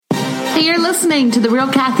Hey, you're listening to The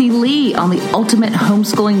Real Kathy Lee on the Ultimate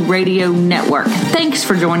Homeschooling Radio Network. Thanks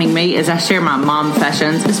for joining me as I share my mom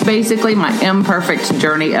sessions. It's basically my imperfect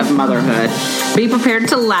journey of motherhood. Be prepared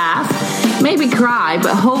to laugh, maybe cry,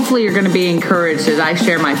 but hopefully you're going to be encouraged as I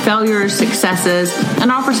share my failures, successes,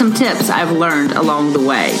 and offer some tips I've learned along the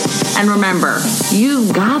way. And remember,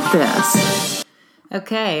 you got this.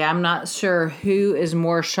 Okay, I'm not sure who is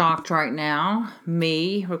more shocked right now,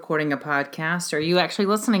 me recording a podcast or you actually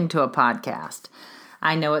listening to a podcast.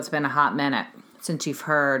 I know it's been a hot minute since you've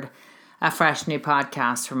heard a fresh new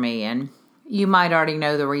podcast from me, and you might already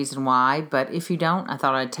know the reason why, but if you don't, I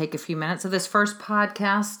thought I'd take a few minutes of this first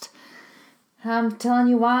podcast telling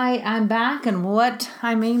you why I'm back and what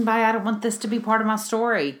I mean by I don't want this to be part of my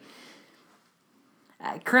story.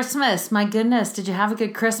 Christmas, my goodness, did you have a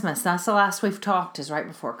good Christmas? That's the last we've talked is right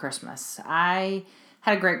before Christmas. I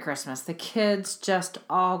had a great Christmas. The kids just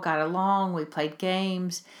all got along. We played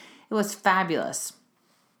games. It was fabulous.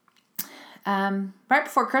 Right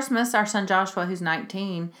before Christmas, our son Joshua, who's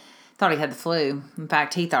 19, thought he had the flu. In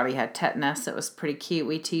fact, he thought he had tetanus. It was pretty cute.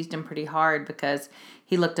 We teased him pretty hard because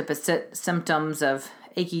he looked up his symptoms of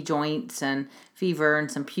achy joints and fever and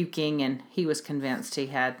some puking, and he was convinced he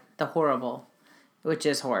had the horrible, which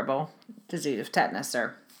is horrible, disease of tetanus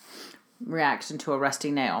or reaction to a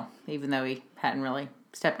rusty nail, even though he hadn't really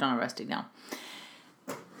stepped on a rusty nail.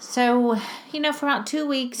 So, for about 2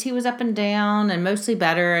 weeks, he was up and down and mostly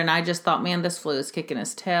better, and I just thought, man, this flu is kicking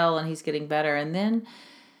his tail, and he's getting better. And then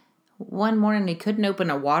one morning, he couldn't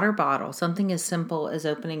open a water bottle, something as simple as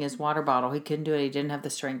opening his water bottle. He couldn't do it. He didn't have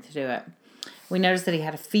the strength to do it. We noticed that he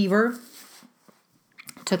had a fever,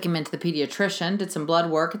 took him into the pediatrician, did some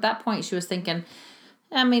blood work. At that point, she was thinking,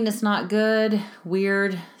 it's not good,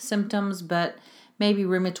 weird symptoms, but maybe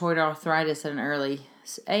rheumatoid arthritis at an early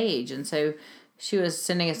age. And so she was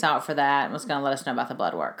sending us out for that and was going to let us know about the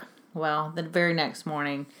blood work. Well, the very next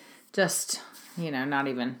morning, just, not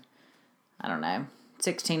even,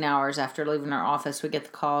 16 hours after leaving our office, we get the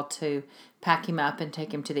call to pack him up and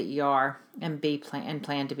take him to the ER and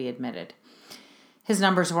plan to be admitted. His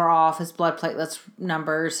numbers were off, his blood platelets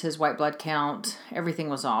numbers, his white blood count, everything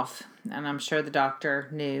was off. And I'm sure the doctor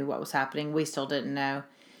knew what was happening. We still didn't know.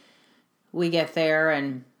 We get there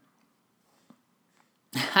and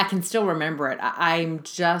I can still remember it. I'm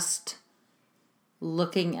just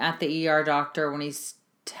looking at the ER doctor when he's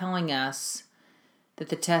telling us that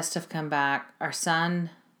the tests have come back. Our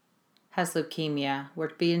son has leukemia. We're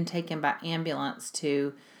being taken by ambulance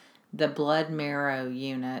to the bone marrow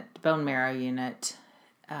unit,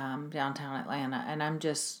 downtown Atlanta. And I'm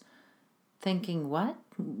just thinking, what?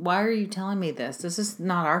 Why are you telling me this? This is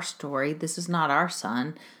not our story. This is not our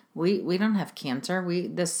son. We don't have cancer.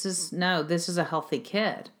 This is a healthy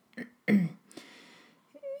kid.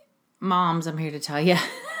 Moms, I'm here to tell you,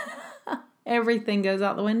 everything goes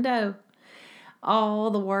out the window. All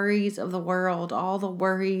the worries of the world, all the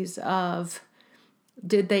worries of,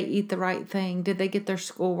 did they eat the right thing? Did they get their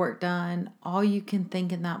schoolwork done? All you can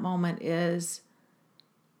think in that moment is,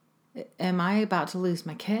 am I about to lose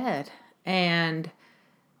my kid? And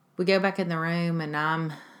we go back in the room and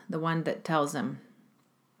I'm the one that tells him.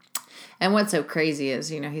 And what's so crazy is,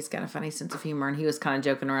 he's got a funny sense of humor and he was kind of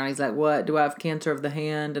joking around. He's like, what? Do I have cancer of the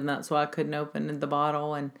hand? And that's why I couldn't open the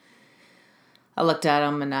bottle. And I looked at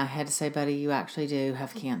him and I had to say, buddy, you actually do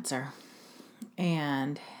have cancer.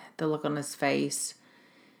 And the look on his face,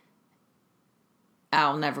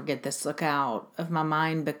 I'll never get this look out of my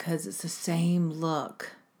mind because it's the same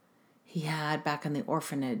look he had back in the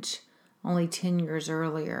orphanage only 10 years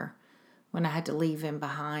earlier when I had to leave him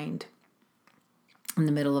behind in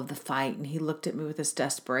the middle of the fight. And he looked at me with this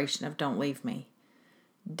desperation of, don't leave me.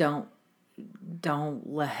 Don't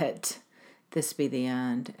let this be the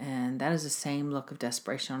end. And that is the same look of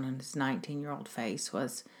desperation on his 19-year-old face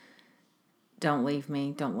was, don't leave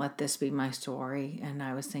me. Don't let this be my story. And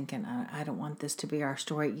I was thinking, I don't want this to be our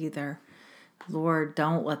story either. Lord,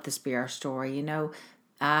 don't let this be our story.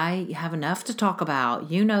 I have enough to talk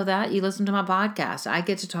about. You know that. You listen to my podcast. I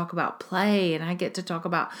get to talk about play and I get to talk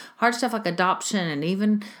about hard stuff like adoption and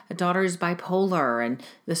even a daughter who's bipolar and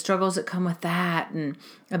the struggles that come with that and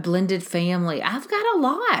a blended family. I've got a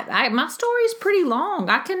lot. My story is pretty long.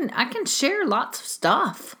 I can share lots of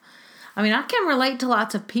stuff. I can relate to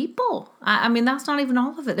lots of people. That's not even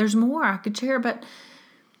all of it. There's more I could share, but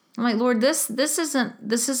I'm like, Lord, this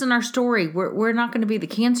isn't our story. We're not going to be the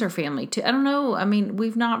cancer family. I don't know.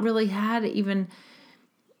 We've not really had even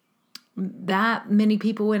that many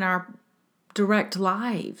people in our direct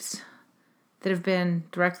lives that have been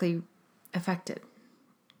directly affected.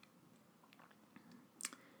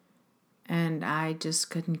 And I just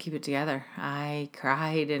couldn't keep it together. I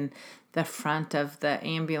cried in the front of the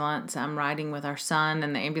ambulance. I'm riding with our son,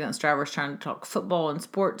 and the ambulance driver's trying to talk football and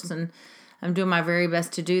sports, and I'm doing my very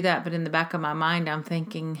best to do that. But in the back of my mind, I'm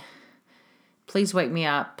thinking, please wake me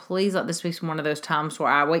up. Please let this be one of those times where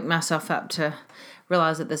I wake myself up to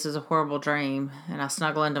realize that this is a horrible dream. And I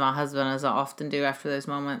snuggle into my husband, as I often do after those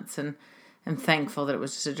moments, and I'm thankful that it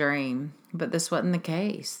was just a dream. But this wasn't the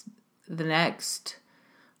case. The next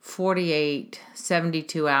 48,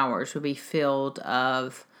 72 hours would be filled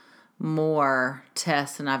of more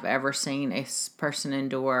tests than I've ever seen a person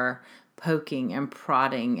endure, poking and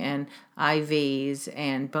prodding and IVs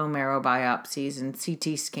and bone marrow biopsies and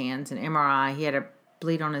CT scans and MRI. He had a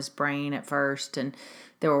bleed on his brain at first, and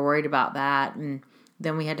they were worried about that. And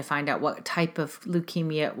then we had to find out what type of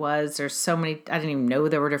leukemia it was. There's so many, I didn't even know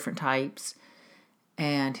there were different types.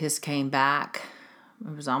 And his came back.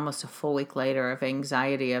 It was almost a full week later of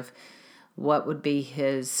anxiety of what would be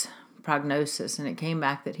his prognosis. And it came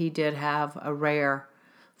back that he did have a rare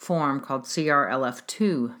form called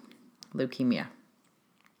CRLF2 leukemia.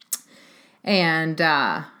 And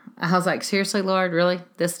I was like, seriously, Lord, really?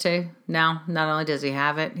 This too? No, not only does he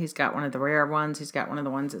have it, he's got one of the rare ones. He's got one of the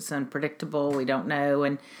ones that's unpredictable. We don't know.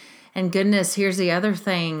 And goodness, here's the other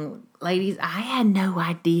thing, ladies, I had no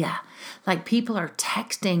idea. Like, people are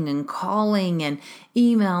texting and calling and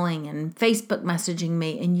emailing and Facebook messaging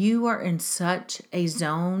me, and you are in such a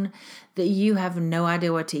zone that you have no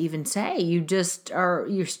idea what to even say.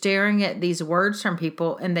 You're staring at these words from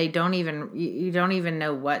people, and you don't even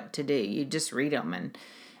know what to do. You just read them,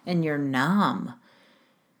 and you're numb.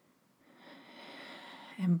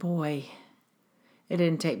 And boy, it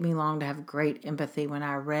didn't take me long to have great empathy when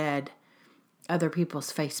I read other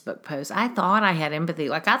people's Facebook posts. I thought I had empathy.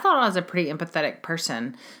 Like, I thought I was a pretty empathetic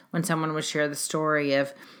person when someone would share the story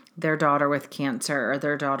of their daughter with cancer, or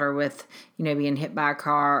their daughter with, being hit by a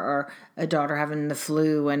car, or a daughter having the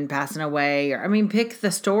flu and passing away. Pick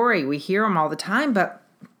the story. We hear them all the time. But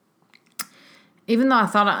even though I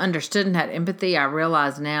thought I understood and had empathy, I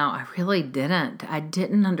realize now I really didn't. I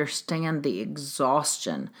didn't understand the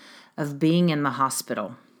exhaustion of being in the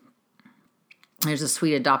hospital. There's a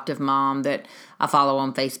sweet adoptive mom that I follow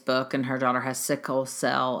on Facebook, and her daughter has sickle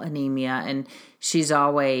cell anemia, and she's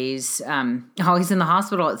always in the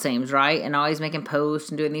hospital, it seems, right? And always making posts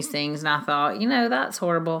and doing these things. And I thought, that's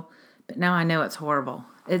horrible. But now I know it's horrible.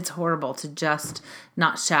 It's horrible to just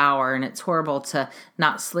not shower, and it's horrible to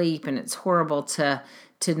not sleep, and it's horrible to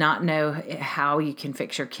not know how you can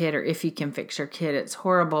fix your kid, or if you can fix your kid. It's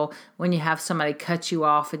horrible when you have somebody cut you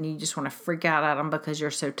off and you just want to freak out at them because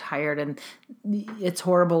you're so tired. And it's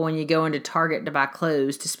horrible when you go into Target to buy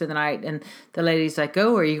clothes to spend the night, and the lady's like,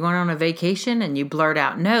 "Oh, are you going on a vacation?" And you blurt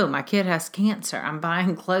out, "No, my kid has cancer. I'm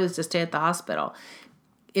buying clothes to stay at the hospital."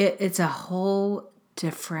 It's a whole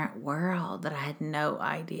different world that I had no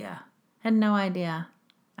idea. I had no idea.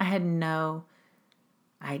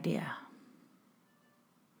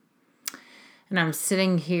 And I'm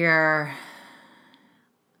sitting here,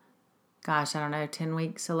 10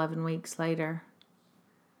 weeks, 11 weeks later,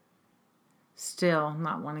 still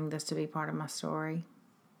not wanting this to be part of my story.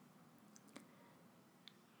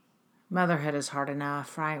 Motherhood is hard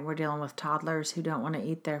enough, right? We're dealing with toddlers who don't want to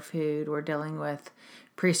eat their food. We're dealing with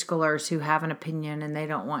preschoolers who have an opinion and they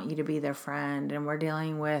don't want you to be their friend. And we're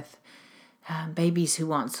dealing with babies who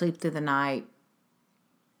won't sleep through the night,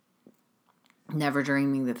 never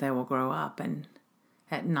dreaming that they will grow up. And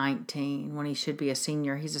at 19, when he should be a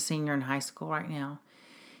senior, he's a senior in high school right now,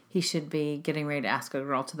 he should be getting ready to ask a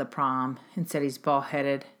girl to the prom. Instead, he's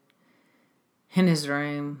bald-headed in his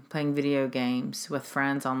room playing video games with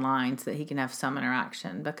friends online so that he can have some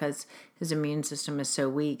interaction, because his immune system is so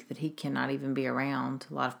weak that he cannot even be around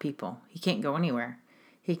a lot of people. He can't go anywhere.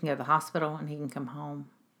 He can go to the hospital and he can come home.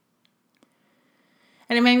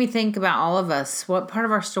 And it made me think about all of us. What part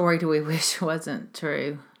of our story do we wish wasn't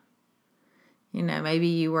true? Maybe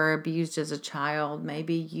you were abused as a child.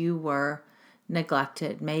 Maybe you were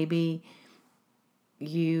neglected. Maybe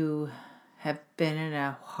you have been in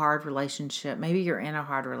a hard relationship. Maybe you're in a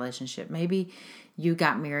hard relationship. Maybe you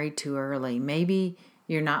got married too early. Maybe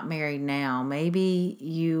you're not married now. Maybe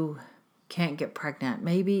you can't get pregnant.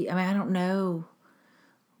 I don't know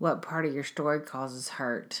what part of your story causes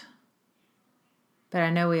hurt. But I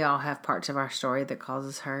know we all have parts of our story that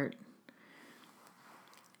causes hurt.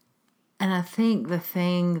 And I think the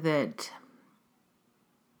thing that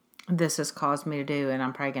this has caused me to do, and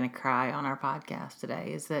I'm probably going to cry on our podcast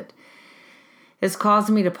today, is that it's caused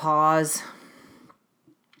me to pause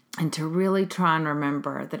and to really try and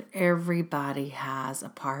remember that everybody has a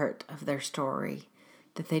part of their story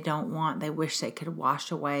that they don't want. They wish they could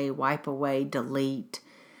wash away, wipe away, delete,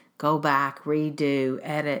 go back, redo,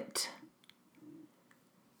 edit.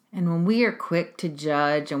 And when we are quick to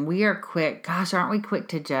judge, and we are quick, gosh, aren't we quick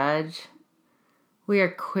to judge? We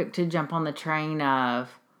are quick to jump on the train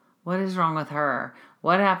of, what is wrong with her?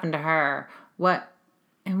 What happened to her? What?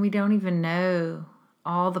 And we don't even know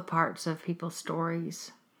all the parts of people's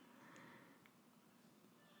stories.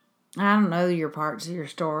 I don't know your parts of your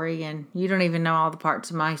story, and you don't even know all the parts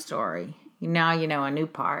of my story. Now you know a new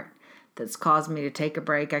part that's caused me to take a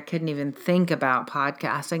break. I couldn't even think about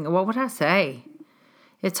podcasting. What would I say?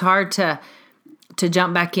 It's hard to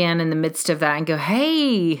jump back in the midst of that and go,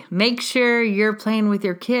 hey, make sure you're playing with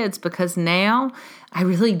your kids, because now I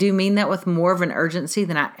really do mean that with more of an urgency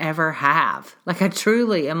than I ever have. Like, I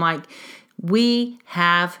truly am like, we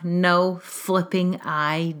have no flipping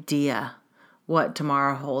idea what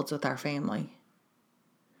tomorrow holds with our family.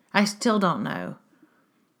 I still don't know.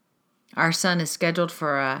 Our son is scheduled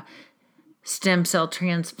for a stem cell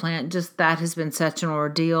transplant. Just that has been such an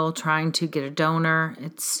ordeal, trying to get a donor.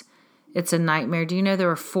 It's a nightmare. Do you know there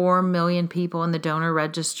were 4 million people in the donor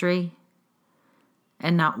registry?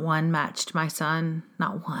 And not one matched my son.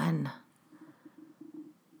 Not one.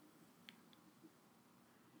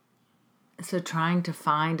 So trying to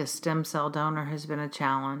find a stem cell donor has been a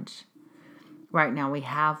challenge. Right now we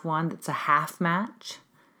have one that's a half match,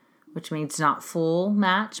 which means not full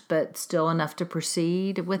match, but still enough to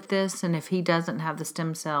proceed with this. And if he doesn't have the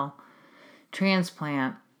stem cell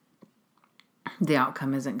transplant, the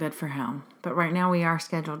outcome isn't good for him. But right now we are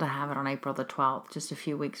scheduled to have it on April the 12th, just a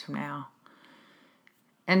few weeks from now.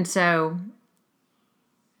 And so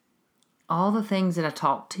all the things that I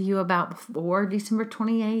talked to you about before December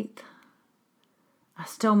 28th, I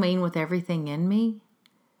still mean with everything in me.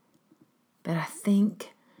 But I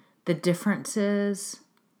think the difference is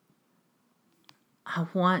I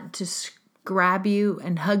want to grab you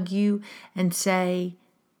and hug you and say,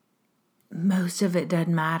 most of it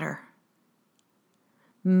doesn't matter.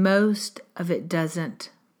 Most of it doesn't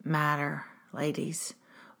matter, ladies.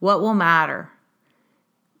 What will matter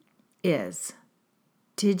is,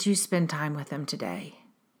 did you spend time with them today?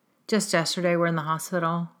 Just yesterday, we're in the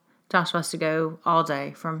hospital. Josh has to go all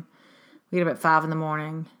day we get up at 5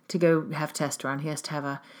 a.m. to go have tests run. He has to have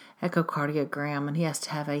a echocardiogram, and he has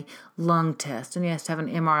to have a lung test, and he has to have an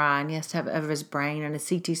MRI, and he has to have of his brain and a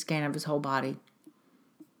CT scan of his whole body.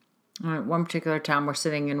 One particular time, we're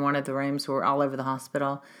sitting in one of the rooms. We're all over the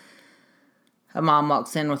hospital. A mom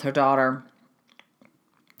walks in with her daughter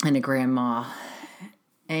and a grandma,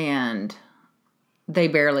 and they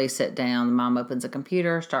barely sit down. The mom opens a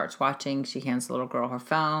computer, starts watching. She hands the little girl her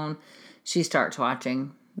phone. She starts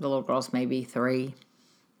watching. The little girl's maybe 3.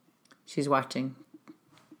 She's watching.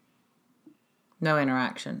 No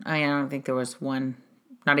interaction. I don't think there was one,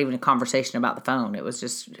 not even a conversation about the phone. It was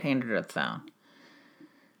just handed her the phone.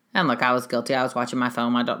 And look, I was guilty. I was watching my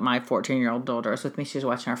phone. My 14-year-old daughter was with me. She was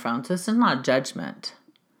watching her phone. So this is not a judgment.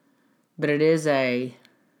 But it is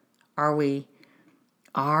are we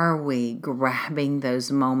grabbing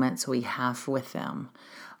those moments we have with them?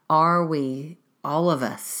 Are we, all of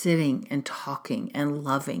us, sitting and talking and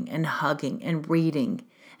loving and hugging and reading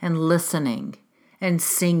and listening and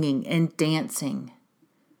singing and dancing?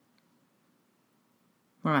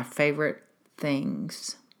 One of my favorite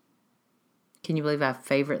things. Can you believe I have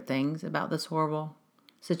favorite things about this horrible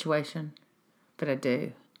situation? But I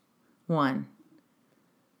do. One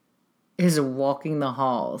is walking the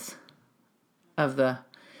halls of the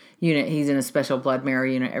unit. He's in a special blood marrow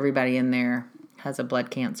unit. Everybody in there has a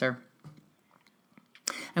blood cancer.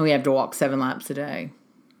 And we have to walk 7 laps a day.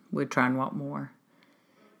 We'd try and walk more.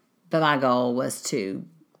 But my goal was to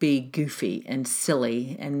be goofy and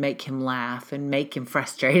silly and make him laugh and make him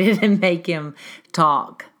frustrated and make him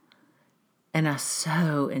talk. And I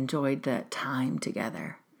so enjoyed that time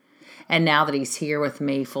together. And now that he's here with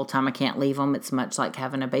me full time, I can't leave him. It's much like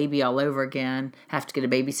having a baby all over again. I have to get a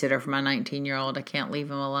babysitter for my 19-year-old. I can't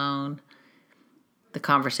leave him alone. The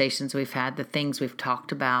conversations we've had, the things we've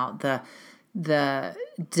talked about, the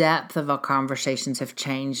depth of our conversations have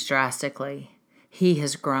changed drastically. He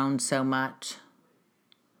has grown so much.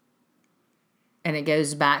 And it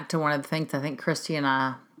goes back to one of the things, I think Christy and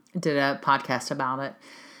I did a podcast about it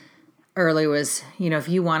early, was, if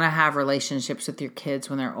you want to have relationships with your kids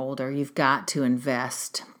when they're older, you've got to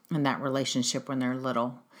invest in that relationship when they're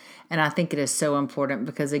little. And I think it is so important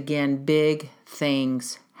because, again, big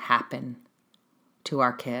things happen to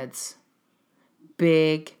our kids.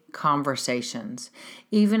 Big conversations.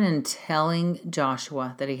 Even in telling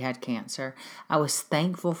Joshua that he had cancer, I was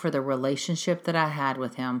thankful for the relationship that I had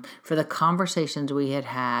with him, for the conversations we had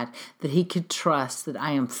had, that he could trust that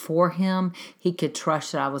I am for him. He could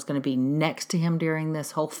trust that I was going to be next to him during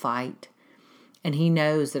this whole fight. And he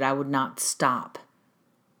knows that I would not stop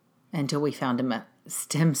until we found him a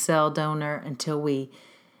stem cell donor, until we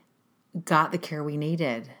got the care we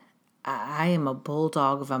needed. I am a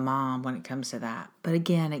bulldog of a mom when it comes to that. But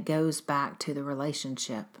again, it goes back to the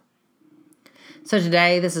relationship. So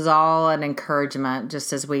today, this is all an encouragement,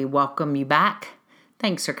 just as we welcome you back.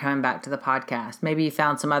 Thanks for coming back to the podcast. Maybe you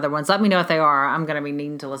found some other ones. Let me know if they are. I'm going to be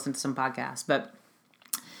needing to listen to some podcasts. But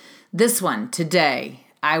this one, today,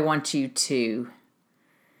 I want you to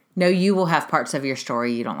know you will have parts of your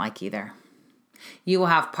story you don't like either. You will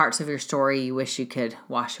have parts of your story you wish you could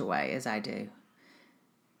wash away, as I do.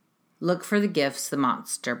 Look for the gifts the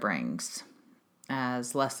monster brings.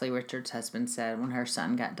 As Leslie Richards' husband said when her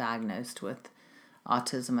son got diagnosed with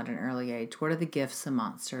autism at an early age, what are the gifts the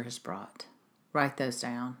monster has brought? Write those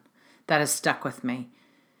down. That has stuck with me.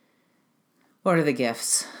 What are the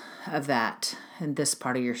gifts of that in this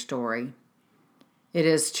part of your story? It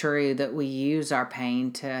is true that we use our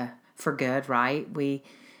pain for good, right?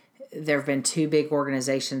 There have been 2 big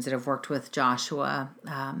organizations that have worked with Joshua,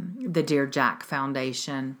 the Dear Jack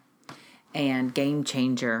Foundation and Game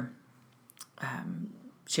Changer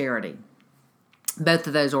Charity. Both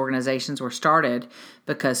of those organizations were started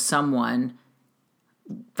because someone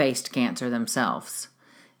faced cancer themselves.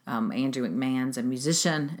 Andrew McMahon's a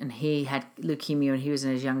musician, and he had leukemia when he was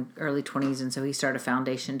in his early 20s, and so he started a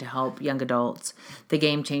foundation to help young adults. The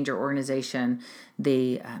Game Changer organization,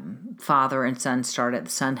 the father and son started.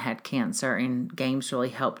 The son had cancer, and games really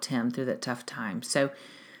helped him through that tough time. So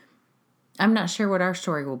I'm not sure what our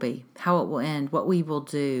story will be, how it will end, what we will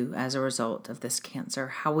do as a result of this cancer,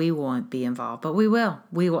 how we won't be involved, but we will.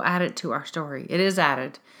 We will add it to our story. It is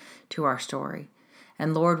added to our story.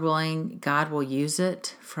 And Lord willing, God will use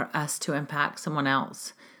it for us to impact someone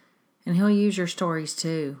else. And He'll use your stories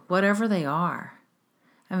too, whatever they are.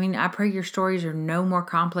 I mean, I pray your stories are no more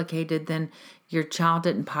complicated than your child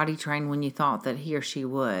didn't potty train when you thought that he or she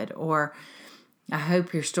would. Or I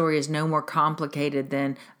hope your story is no more complicated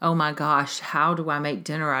than, oh my gosh, how do I make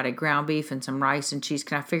dinner out of ground beef and some rice and cheese?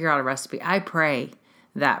 Can I figure out a recipe? I pray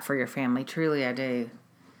that for your family. Truly, I do.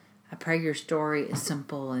 I pray your story is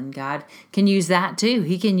simple and God can use that too.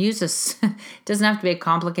 He can use us. It doesn't have to be a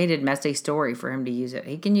complicated, messy story for Him to use it.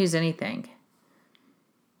 He can use anything.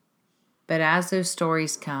 But as those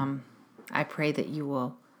stories come, I pray that you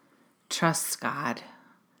will trust God.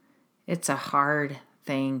 It's a hard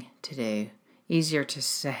thing to do. Easier to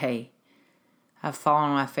say. I've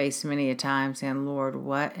fallen on my face many a time saying, Lord,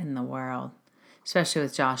 what in the world? Especially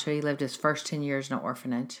with Joshua. He lived his first 10 years in an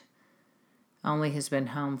orphanage. Only has been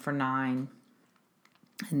home for 9.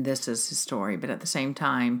 And this is his story. But at the same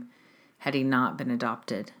time, had he not been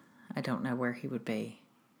adopted, I don't know where he would be.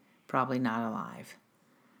 Probably not alive.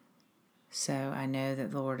 So I know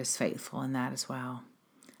that the Lord is faithful in that as well.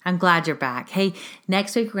 I'm glad you're back. Hey,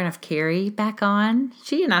 next week we're going to have Carrie back on.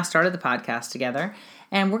 She and I started the podcast together.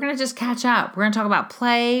 And we're going to just catch up. We're going to talk about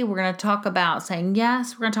play. We're going to talk about saying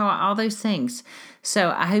yes. We're going to talk about all those things.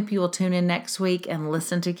 So I hope you will tune in next week and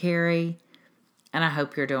listen to Carrie. And I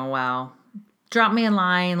hope you're doing well. Drop me a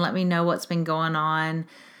line. Let me know what's been going on.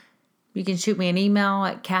 You can shoot me an email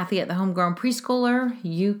at Kathy@thehomegrownpreschooler.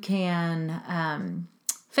 You can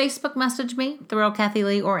Facebook message me, The Real Kathy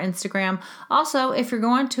Lee, or Instagram. Also, if you're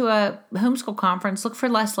going to a homeschool conference, look for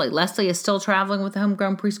Leslie. Leslie is still traveling with the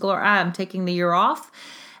Homegrown Preschooler. I am taking the year off.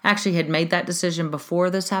 Actually had made that decision before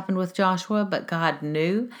this happened with Joshua, but God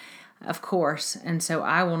knew, of course. And so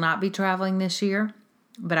I will not be traveling this year,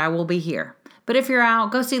 but I will be here. But if you're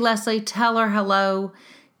out, go see Leslie, tell her hello,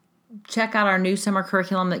 check out our new summer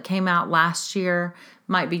curriculum that came out last year.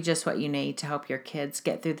 Might be just what you need to help your kids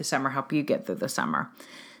get through the summer, help you get through the summer.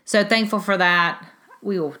 So thankful for that.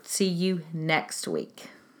 We will see you next week.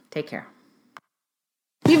 Take care.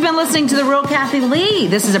 You've been listening to The Real Kathy Lee.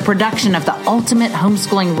 This is a production of the Ultimate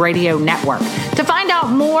Homeschooling Radio Network. To find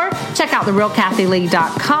out more, check out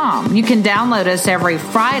therealkathylee.com. You can download us every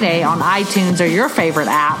Friday on iTunes or your favorite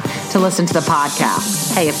app to listen to the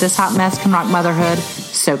podcast. Hey, if this hot mess can rock motherhood,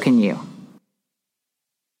 so can you.